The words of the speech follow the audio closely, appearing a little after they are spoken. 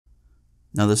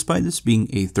Now, despite this being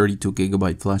a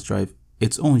 32GB flash drive,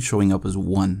 it's only showing up as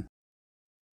 1.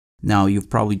 Now, you've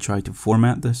probably tried to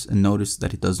format this and noticed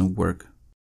that it doesn't work.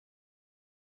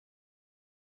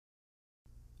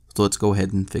 So let's go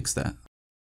ahead and fix that.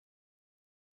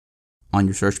 On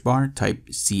your search bar, type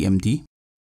CMD.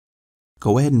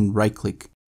 Go ahead and right click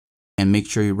and make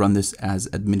sure you run this as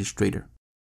administrator.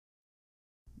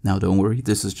 Now don't worry,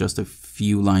 this is just a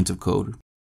few lines of code.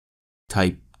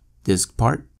 Type disk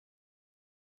part,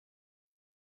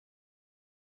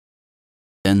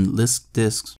 then list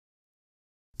disks.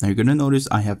 Now you're going to notice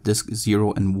I have disk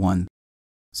 0 and 1.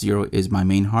 0 is my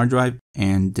main hard drive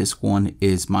and disk 1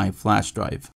 is my flash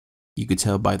drive. You could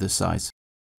tell by the size.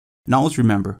 And always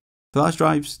remember, flash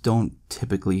drives don't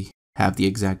typically have the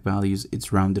exact values,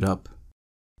 it's rounded up.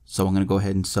 So I'm going to go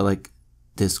ahead and select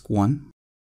disk 1.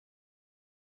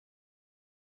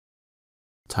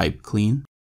 Type clean.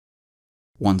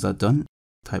 Once that's done,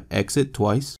 type exit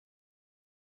twice.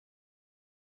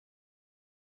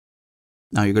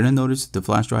 Now you're going to notice the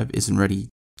flash drive isn't ready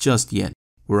just yet.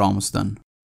 We're almost done.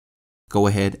 Go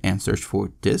ahead and search for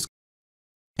disk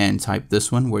and type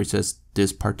this one where it says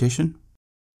disk partition.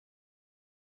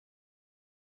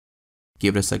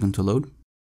 Give it a second to load.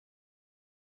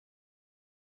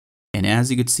 And as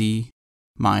you can see,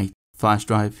 my flash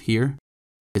drive here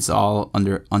is all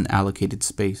under unallocated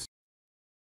space.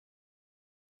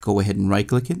 Go ahead and right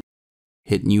click it,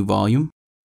 hit new volume,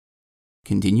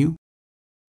 continue.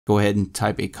 Go ahead and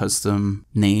type a custom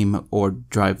name or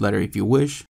drive letter if you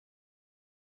wish.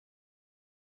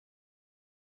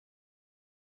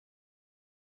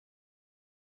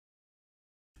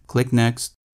 Click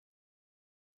next.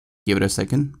 Give it a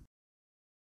second.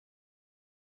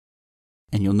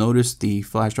 And you'll notice the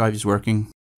flash drive is working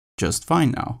just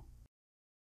fine now.